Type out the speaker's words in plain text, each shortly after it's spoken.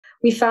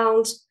we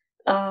found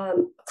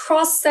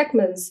cross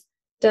segments,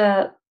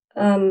 the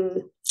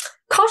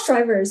cost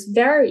drivers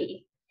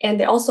vary, and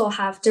they also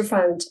have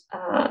different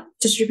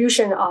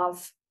distribution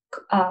of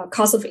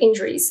cost of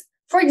injuries.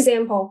 For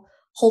example,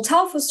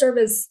 hotel food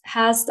service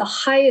has the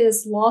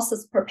highest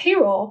losses per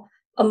payroll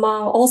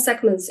among all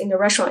segments in the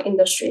restaurant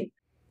industry.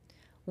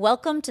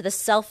 Welcome to the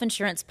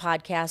Self-Insurance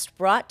Podcast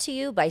brought to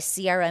you by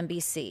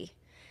CRMBC.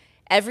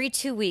 Every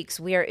 2 weeks,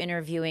 we are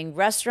interviewing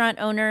restaurant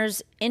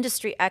owners,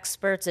 industry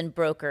experts, and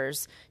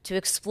brokers to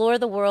explore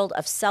the world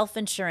of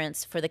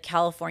self-insurance for the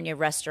California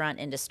restaurant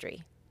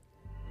industry.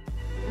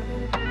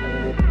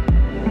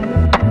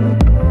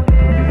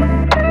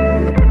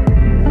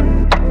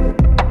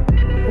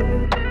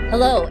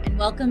 Hello, and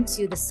welcome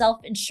to the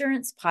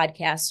Self-Insurance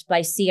Podcast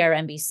by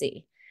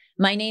CRMBC.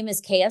 My name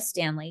is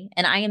Stanley,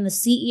 and I am the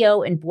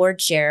CEO and board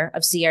chair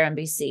of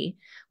CRMBC,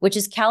 which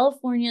is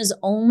California's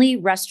only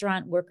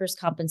restaurant workers'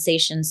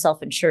 compensation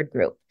self-insured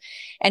group.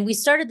 And we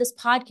started this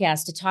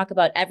podcast to talk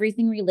about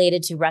everything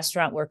related to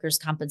restaurant workers'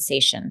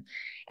 compensation.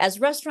 As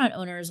restaurant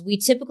owners, we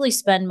typically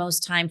spend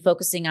most time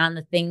focusing on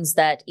the things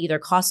that either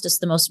cost us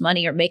the most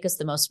money or make us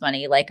the most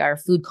money, like our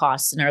food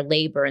costs and our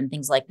labor and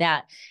things like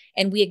that.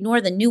 And we ignore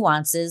the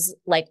nuances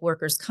like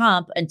workers'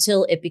 comp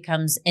until it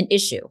becomes an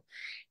issue.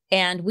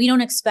 And we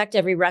don't expect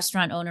every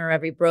restaurant owner or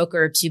every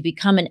broker to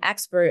become an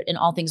expert in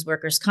all things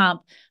workers'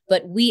 comp,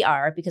 but we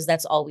are, because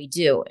that's all we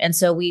do. And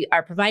so we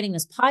are providing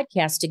this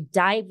podcast to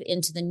dive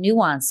into the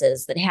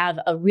nuances that have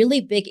a really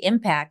big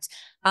impact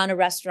on a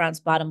restaurant's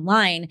bottom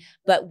line,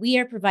 but we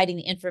are providing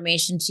the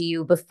information to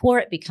you before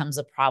it becomes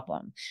a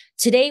problem.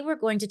 Today, we're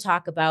going to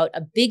talk about a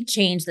big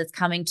change that's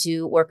coming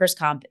to workers'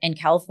 comp in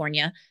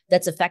California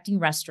that's affecting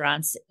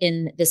restaurants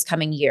in this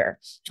coming year,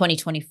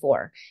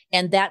 2024.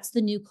 And that's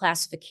the new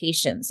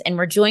classifications. And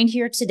we're joined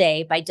here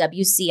today by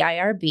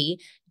WCIRB,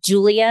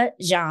 Julia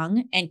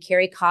Zhang and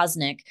Carrie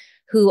Kosnick,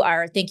 who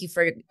are, thank you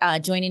for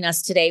joining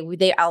us today.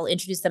 I'll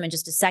introduce them in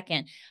just a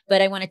second,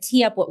 but I want to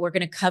tee up what we're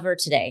going to cover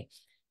today.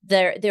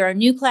 There are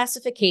new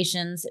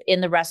classifications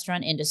in the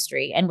restaurant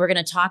industry, and we're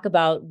going to talk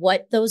about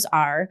what those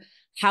are,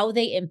 how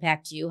they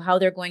impact you, how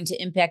they're going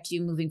to impact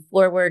you moving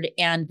forward,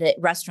 and the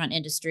restaurant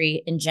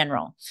industry in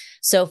general.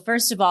 So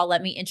first of all,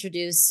 let me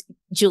introduce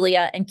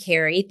Julia and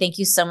Carrie. Thank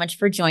you so much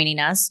for joining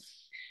us.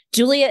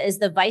 Julia is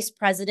the Vice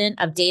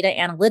President of Data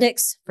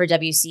Analytics for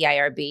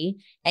WCIRB,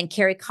 and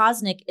Carrie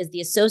Kosnick is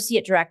the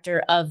Associate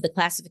Director of the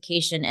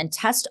Classification and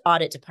Test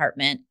Audit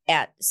Department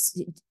at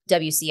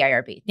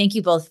WCIRB. Thank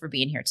you both for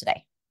being here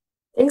today.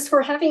 Thanks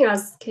for having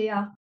us,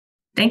 Kaya.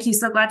 Thank you.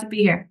 So glad to be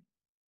here.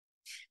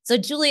 So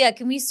Julia,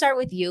 can we start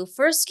with you?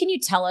 First, can you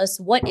tell us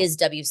what is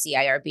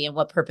WCIRB and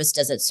what purpose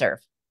does it serve?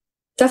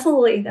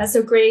 Definitely. That's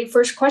a great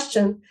first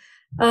question.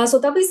 So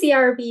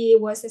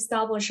WCIRB was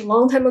established a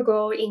long time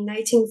ago in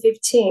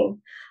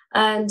 1915,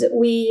 and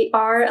we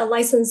are a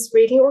licensed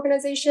rating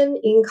organization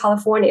in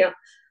California.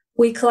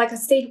 We collect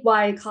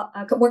statewide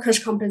workers'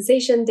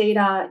 compensation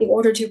data in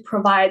order to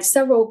provide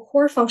several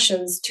core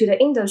functions to the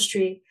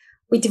industry.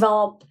 We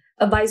develop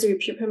advisory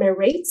procurement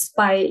rates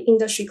by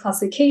industry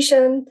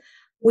classification.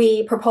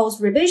 We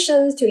propose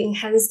revisions to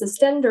enhance the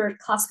standard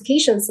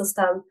classification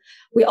system.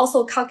 We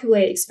also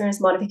calculate experience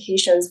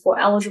modifications for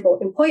eligible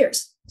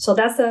employers. So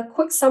that's a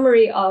quick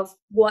summary of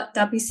what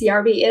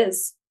WCIRB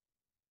is.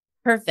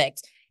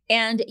 Perfect.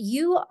 And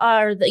you're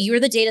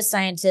the data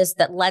scientist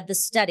that led the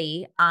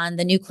study on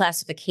the new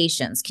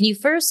classifications. Can you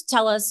first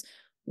tell us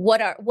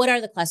what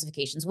are the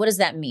classifications? What does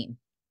that mean?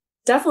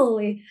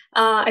 Definitely.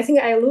 I think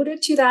I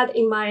alluded to that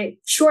in my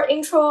short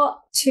intro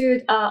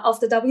of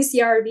the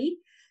WCIRB.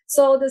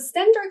 So the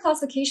standard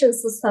classification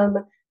system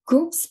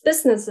groups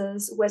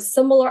businesses with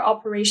similar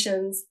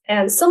operations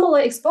and similar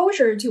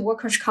exposure to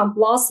workers' comp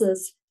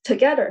losses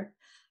together.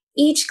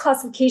 Each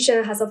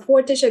classification has a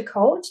 4-digit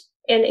code,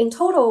 and in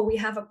total, we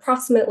have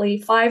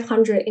approximately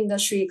 500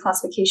 industry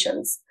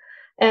classifications.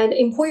 And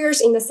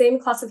employers in the same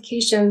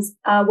classifications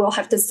will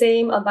have the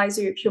same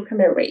advisory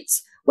procurement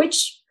rates,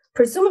 which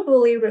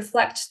presumably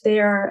reflect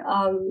their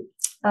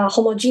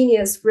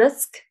homogeneous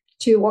risk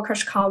to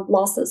workers' comp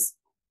losses.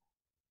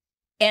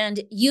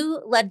 And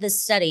you led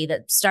this study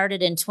that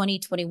started in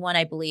 2021,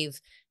 I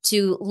believe,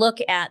 to look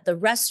at the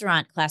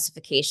restaurant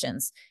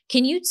classifications.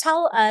 Can you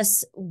tell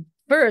us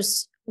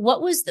first,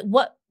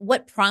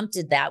 what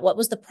prompted that? What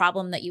was the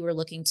problem that you were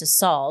looking to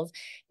solve?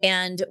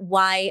 And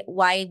why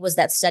was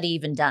that study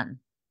even done?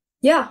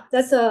 Yeah,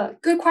 that's a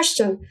good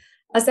question.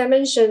 As I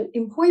mentioned,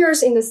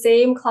 employers in the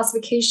same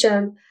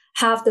classification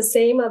have the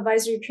same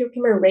advisory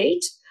procurement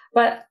rate.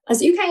 But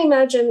as you can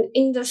imagine,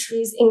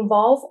 industries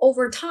evolve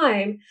over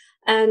time,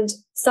 and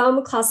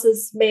some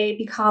classes may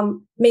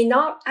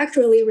not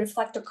accurately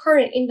reflect the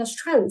current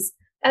industry trends.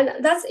 And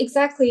that's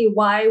exactly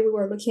why we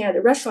were looking at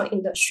the restaurant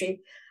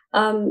industry.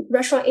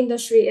 Restaurant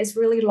industry is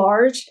really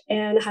large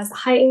and has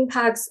high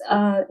impacts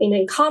in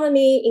the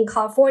economy in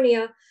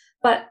California.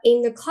 But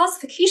in the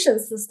classification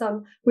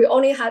system, we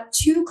only had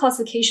 2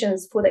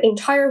 classifications for the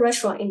entire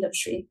restaurant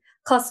industry.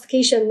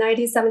 Classification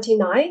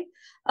 1979,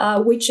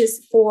 which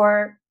is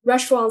for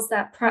restaurants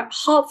that prep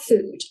hot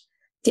food,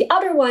 The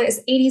other one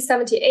is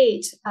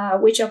 8078,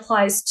 which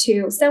applies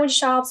to sandwich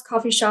shops,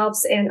 coffee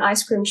shops, and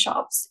ice cream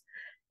shops.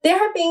 There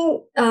have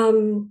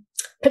been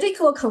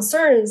particular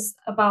concerns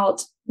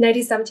about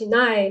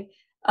 1979,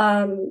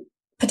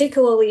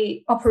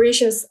 particularly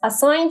operations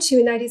assigned to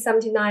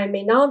 1979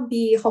 may not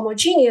be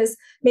homogeneous,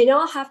 may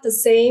not have the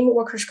same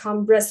workers'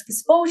 comp risk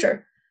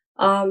exposure.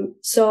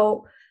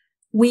 So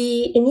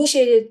we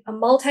initiated a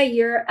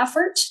multi-year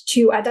effort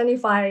to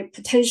identify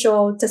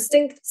potential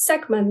distinct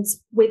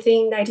segments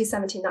within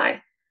 1979.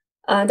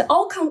 The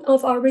outcome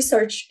of our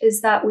research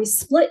is that we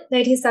split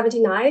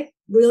 1979,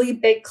 really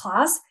big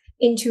class,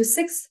 into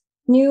 6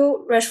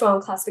 new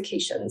restaurant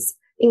classifications,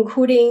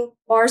 including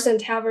bars and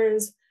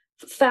taverns,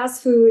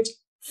 fast food,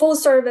 full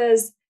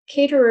service,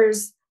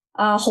 caterers,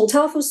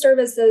 hotel food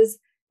services,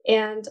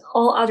 and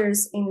all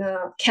others in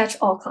the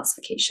catch-all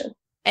classification.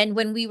 And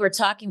when we were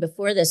talking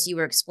before this, you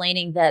were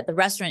explaining that the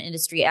restaurant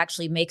industry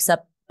actually makes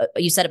up,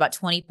 you said about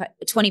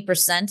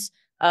 20%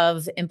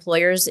 of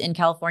employers in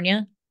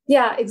California?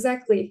 Yeah,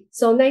 exactly.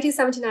 So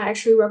 1979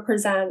 actually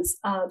represents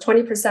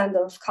 20%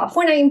 of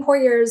California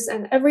employers.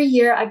 And every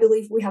year, I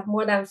believe we have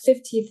more than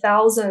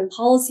 50,000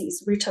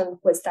 policies written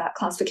with that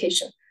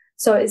classification.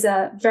 So it's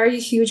a very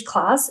huge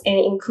class and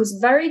it includes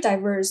very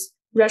diverse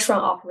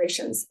restaurant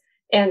operations.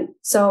 And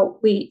so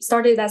we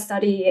started that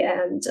study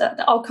and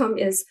the outcome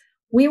is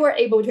we were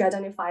able to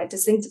identify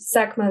distinct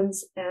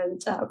segments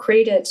and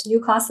created new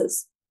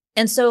classes.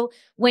 And so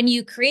when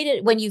you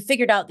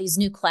figured out these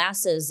new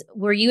classes,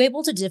 were you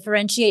able to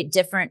differentiate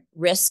different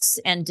risks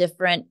and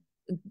different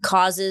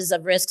causes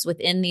of risks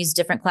within these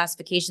different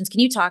classifications? Can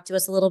you talk to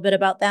us a little bit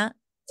about that?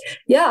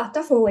 Yeah,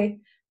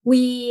 definitely.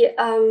 We,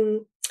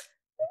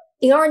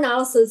 in our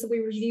analysis, we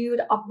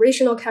reviewed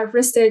operational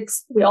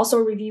characteristics. We also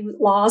reviewed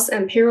loss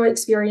and payroll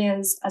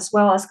experience, as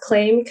well as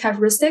claim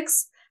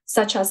characteristics,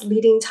 such as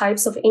leading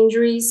types of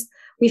injuries.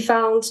 We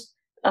found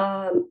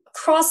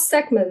cross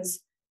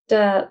segments,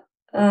 the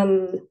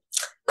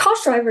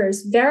cost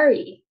drivers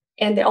vary,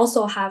 and they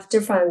also have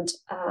different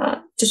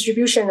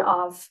distribution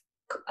of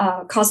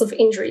cost of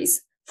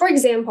injuries. For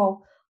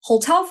example,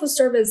 hotel food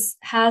service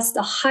has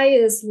the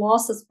highest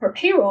losses per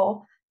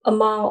payroll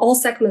among all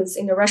segments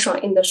in the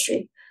restaurant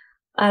industry.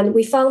 And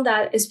we found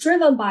that it's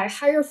driven by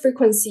higher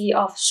frequency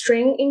of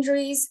strain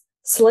injuries,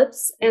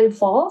 slips, and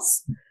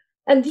falls.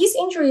 And these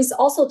injuries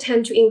also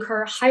tend to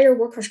incur higher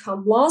workers'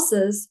 comp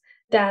losses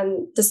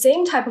than the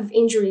same type of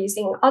injuries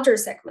in other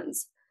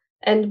segments.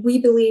 And we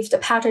believe the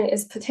pattern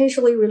is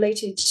potentially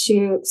related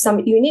to some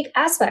unique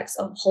aspects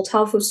of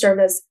hotel food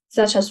service,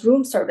 such as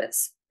room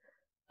service.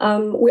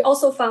 We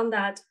also found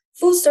that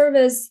food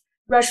service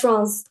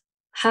restaurants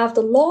have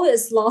the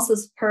lowest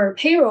losses per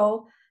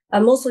payroll,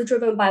 mostly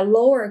driven by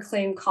lower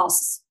claim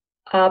costs,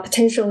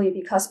 potentially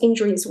because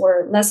injuries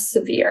were less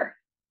severe.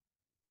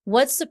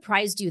 What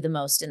surprised you the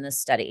most in this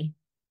study?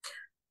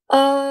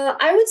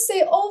 I would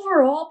say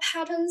overall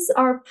patterns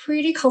are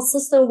pretty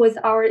consistent with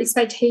our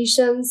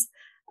expectations.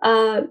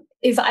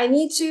 If I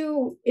need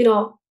to,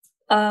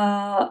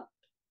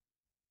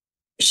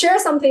 share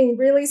something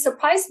really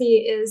surprised me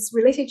is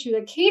related to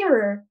the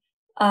caterer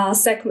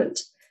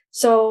segment.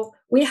 So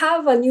we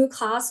have a new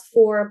class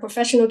for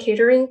professional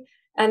catering,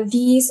 and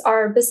these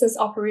are business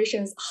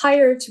operations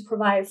hired to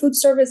provide food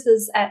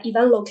services at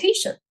event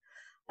location.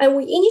 And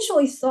we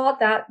initially thought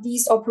that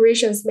these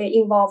operations may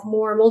involve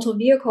more motor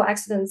vehicle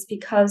accidents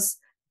because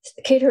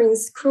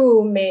catering's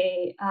crew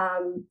may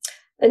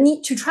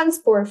need to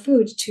transport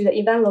food to the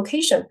event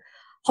location.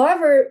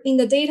 However, in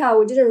the data,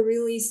 we didn't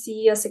really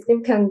see a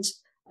significant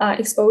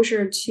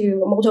exposure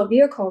to motor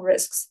vehicle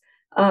risks.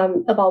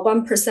 About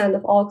 1%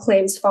 of all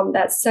claims from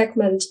that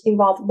segment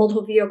involve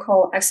motor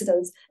vehicle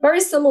accidents, very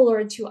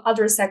similar to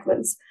other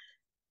segments.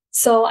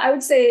 So I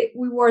would say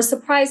we were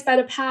surprised by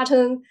the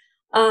pattern,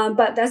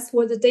 but that's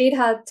what the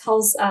data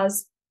tells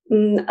us.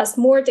 As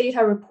more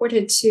data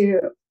reported to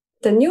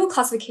the new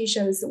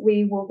classifications,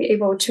 we will be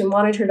able to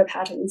monitor the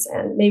patterns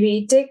and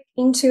maybe dig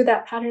into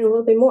that pattern a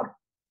little bit more.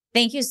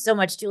 Thank you so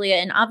much, Julia.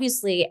 And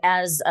obviously,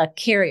 as a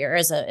carrier,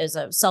 as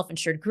a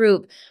self-insured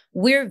group,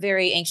 we're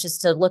very anxious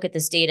to look at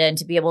this data and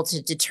to be able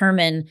to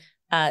determine,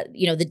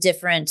 the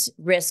different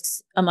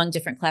risks among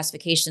different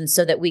classifications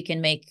so that we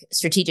can make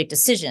strategic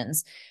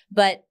decisions.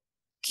 But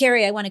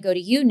Carrie, I want to go to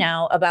you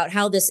now about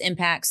how this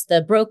impacts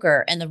the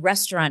broker and the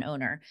restaurant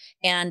owner.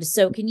 And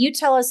so can you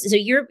tell us, so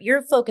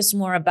you're focused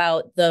more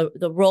about the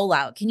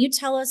rollout. Can you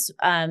tell us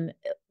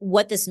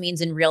what this means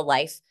in real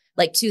life?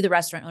 Like to the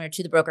restaurant owner,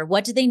 to the broker,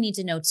 what do they need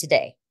to know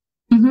today?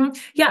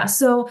 Yeah,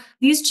 so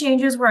these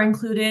changes were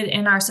included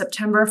in our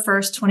September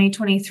 1st,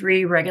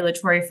 2023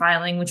 regulatory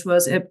filing, which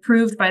was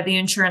approved by the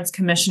insurance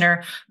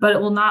commissioner, but it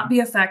will not be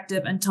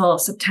effective until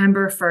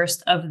September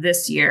 1st of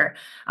this year.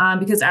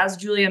 Because as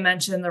Julia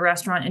mentioned, the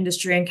restaurant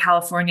industry in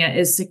California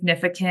is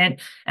significant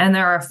and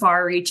there are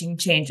far-reaching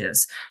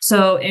changes.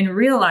 So in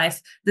real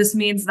life, this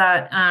means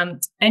that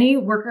any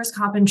workers'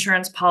 comp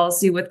insurance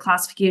policy with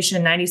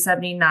classification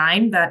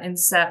 9079 that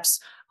incepts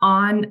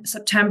on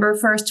September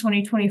 1st,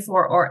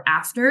 2024 or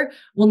after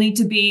will need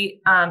to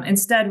be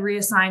instead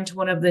reassigned to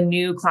one of the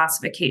new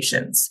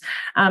classifications.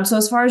 So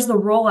as far as the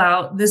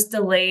rollout, this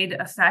delayed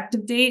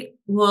effective date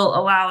will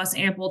allow us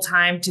ample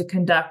time to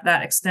conduct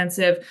that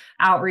extensive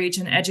outreach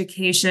and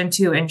education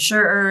to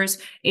insurers,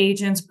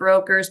 agents,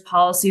 brokers,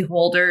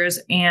 policyholders,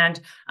 and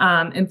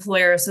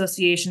employer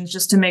associations,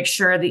 just to make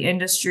sure the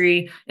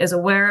industry is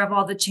aware of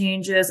all the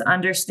changes,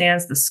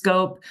 understands the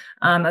scope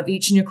of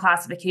each new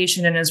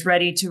classification, and is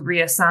ready to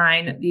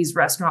reassign these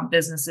restaurant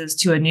businesses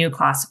to a new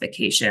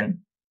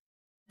classification.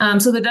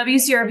 So the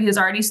WCIRB has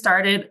already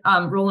started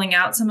rolling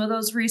out some of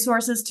those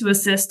resources to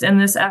assist in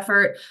this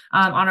effort.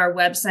 On our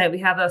website, we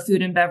have a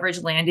food and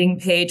beverage landing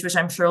page, which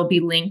I'm sure will be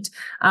linked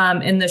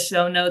in the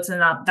show notes.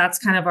 And that's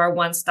kind of our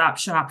one-stop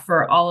shop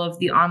for all of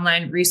the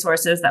online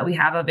resources that we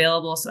have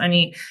available. So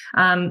any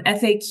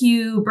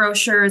FAQ,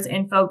 brochures,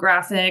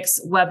 infographics,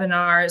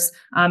 webinars,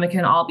 it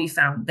can all be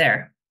found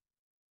there.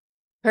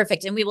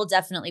 Perfect. And we will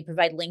definitely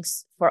provide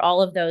links for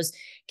all of those.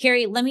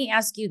 Carrie, let me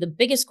ask you the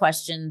biggest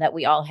question that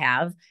we all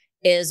have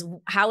is,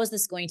 how is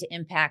this going to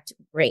impact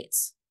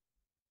rates?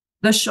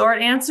 The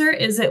short answer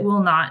is it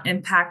will not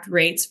impact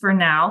rates for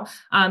now.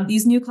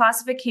 These new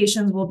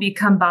classifications will be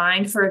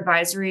combined for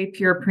advisory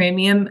pure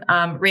premium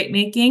rate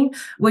making,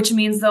 which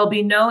means there'll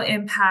be no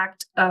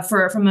impact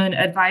from an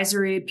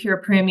advisory pure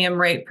premium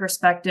rate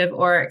perspective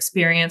or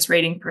experience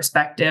rating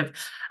perspective.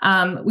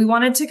 We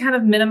wanted to kind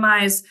of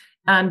minimize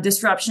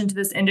disruption to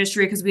this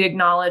industry because we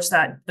acknowledge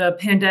that the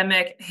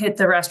pandemic hit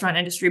the restaurant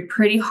industry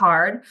pretty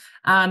hard.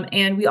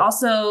 And we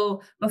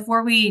also,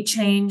 before we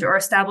change or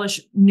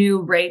establish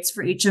new rates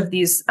for each of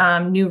these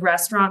new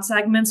restaurant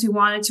segments, we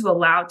wanted to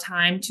allow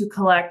time to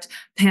collect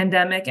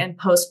pandemic and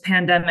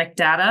post-pandemic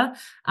data.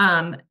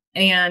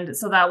 And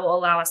so that will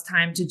allow us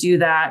time to do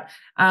that.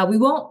 We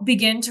won't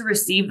begin to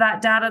receive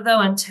that data,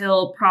 though,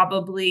 until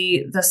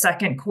probably the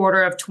second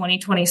quarter of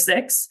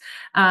 2026.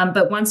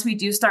 But once we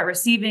do start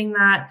receiving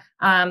that,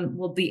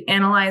 we'll be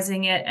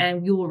analyzing it,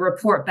 and we will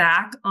report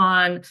back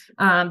on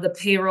the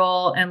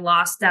payroll and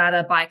loss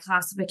data by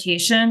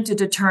classification to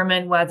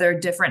determine whether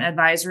different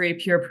advisory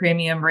pure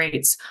premium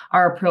rates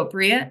are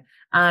appropriate.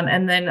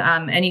 And then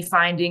any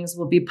findings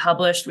will be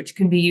published, which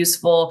can be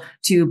useful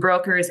to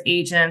brokers,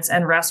 agents,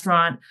 and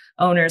restaurant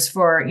owners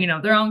for,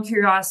 their own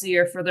curiosity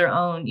or for their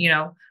own,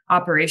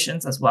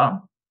 operations as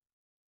well.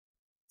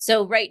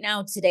 So right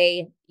now,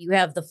 today, you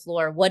have the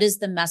floor. What is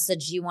the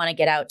message you want to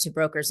get out to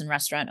brokers and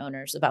restaurant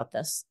owners about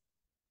this?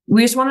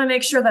 We just want to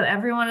make sure that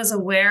everyone is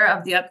aware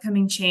of the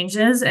upcoming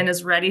changes and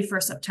is ready for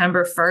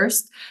September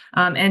 1st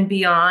and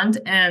beyond.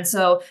 And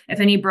so if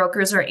any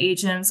brokers or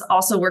agents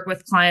also work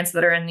with clients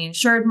that are in the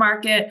insured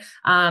market,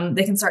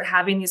 they can start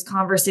having these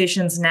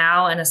conversations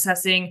now and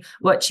assessing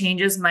what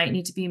changes might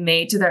need to be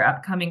made to their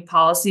upcoming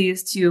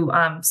policies to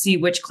see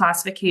which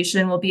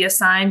classification will be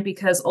assigned,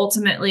 because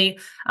ultimately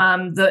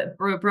the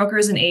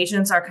brokers and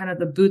agents are kind of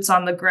the boots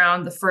on the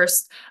ground, the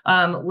first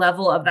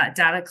level of that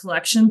data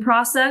collection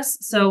process.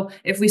 So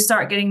if we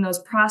start getting those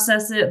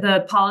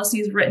the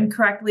policies written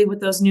correctly with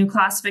those new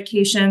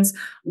classifications,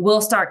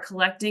 we'll start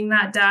collecting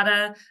that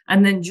data.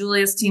 And then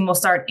Julia's team will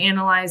start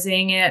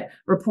analyzing it,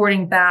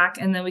 reporting back,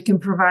 and then we can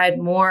provide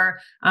more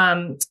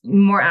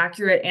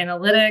accurate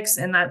analytics.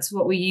 And that's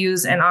what we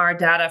use in our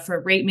data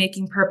for rate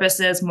making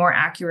purposes, more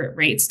accurate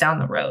rates down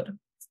the road.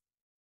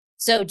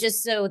 So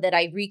just so that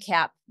I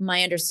recap,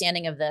 my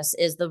understanding of this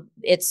is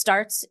it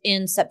starts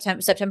in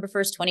September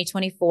 1st,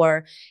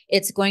 2024.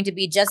 It's going to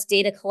be just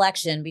data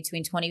collection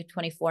between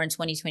 2024 and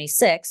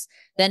 2026.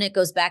 Then it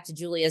goes back to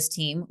Julia's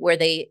team where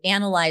they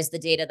analyze the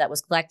data that was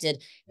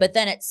collected. But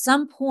then at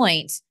some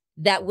point,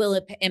 that will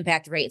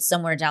impact rates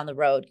somewhere down the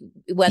road.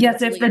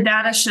 Yes, if the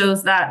data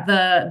shows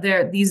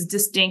that these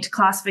distinct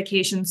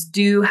classifications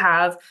do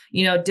have,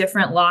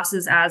 different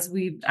losses as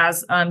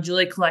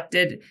Julie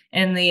collected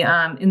in the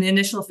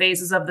initial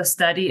phases of the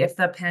study. If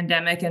the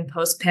pandemic and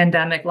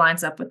post-pandemic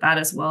lines up with that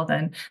as well,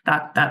 then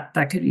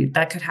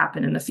that could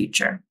happen in the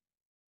future.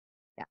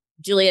 Yeah,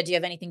 Julia, do you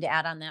have anything to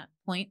add on that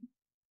point?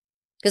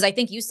 Because I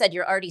think you said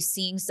you're already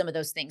seeing some of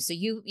those things, so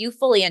you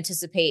fully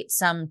anticipate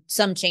some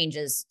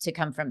changes to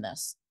come from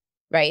this.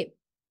 Right.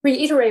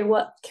 Reiterate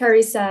what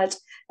Carrie said.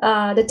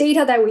 The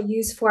data that we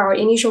use for our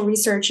initial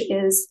research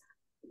is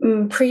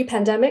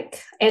pre-pandemic,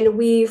 and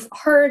we've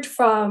heard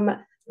from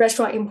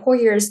restaurant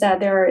employers that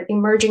there are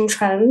emerging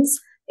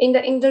trends in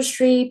the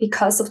industry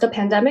because of the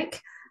pandemic,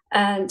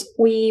 and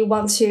we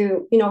want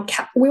to,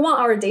 we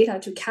want our data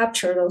to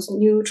capture those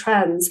new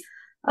trends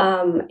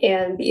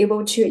and be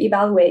able to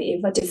evaluate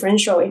if a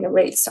differential in the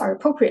rates are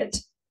appropriate.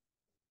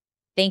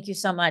 Thank you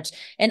so much.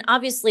 And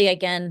obviously,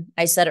 again,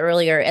 I said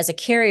earlier, as a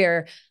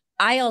carrier,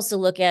 I also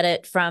look at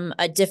it from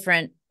a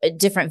different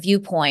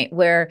viewpoint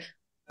where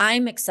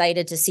I'm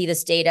excited to see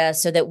this data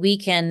so that we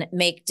can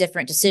make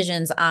different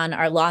decisions on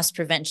our loss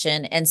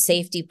prevention and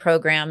safety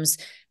programs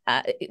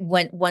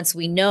once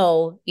we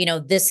know,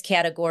 this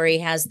category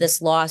has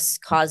this loss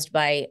caused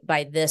by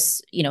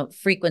this,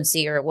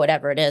 frequency or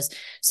whatever it is.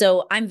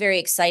 So I'm very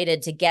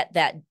excited to get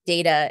that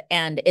data.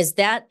 And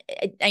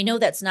I know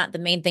that's not the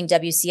main thing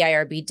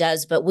WCIRB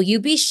does, but will you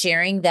be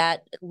sharing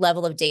that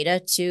level of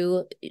data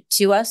to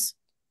us?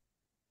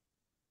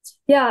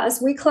 Yeah,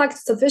 as we collect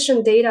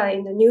sufficient data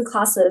in the new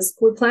classes,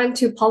 we plan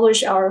to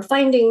publish our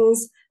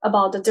findings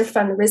about the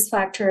different risk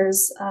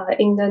factors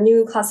in the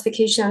new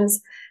classifications.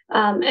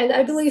 And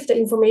I believe the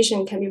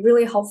information can be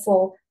really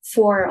helpful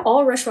for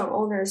all restaurant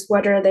owners,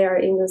 whether they are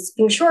in the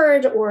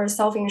insured or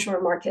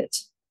self-insured market.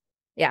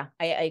 Yeah,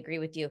 I agree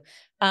with you.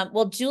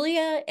 Well,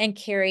 Julia and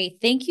Carrie,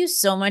 thank you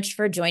so much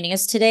for joining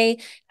us today.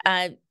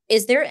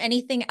 Is there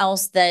anything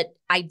else that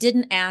I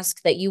didn't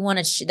ask that you want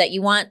that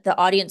you want the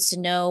audience to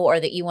know, or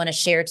that you want to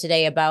share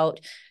today about,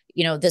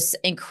 this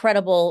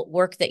incredible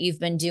work that you've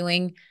been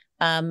doing,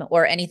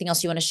 or anything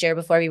else you want to share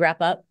before we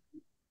wrap up?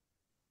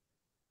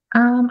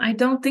 I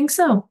don't think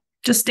so.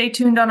 Just stay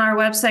tuned on our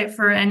website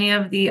for any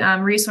of the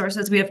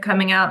resources we have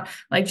coming out.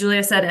 Like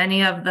Julia said,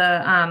 any of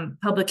the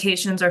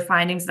publications or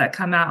findings that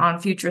come out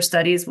on future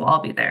studies will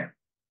all be there.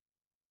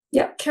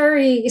 Yeah,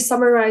 Carrie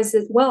summarized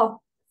it well.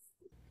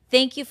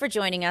 Thank you for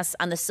joining us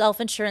on the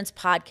Self-Insurance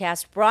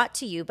Podcast, brought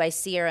to you by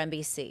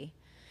CRMBC.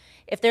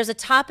 If there's a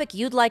topic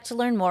you'd like to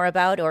learn more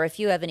about, or if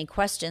you have any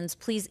questions,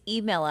 please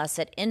email us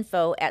at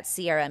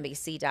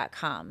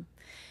info@crmbc.com.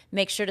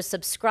 Make sure to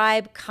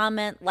subscribe,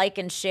 comment, like,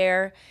 and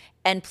share.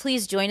 And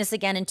please join us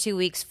again in 2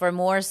 weeks for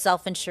more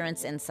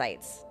self-insurance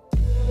insights.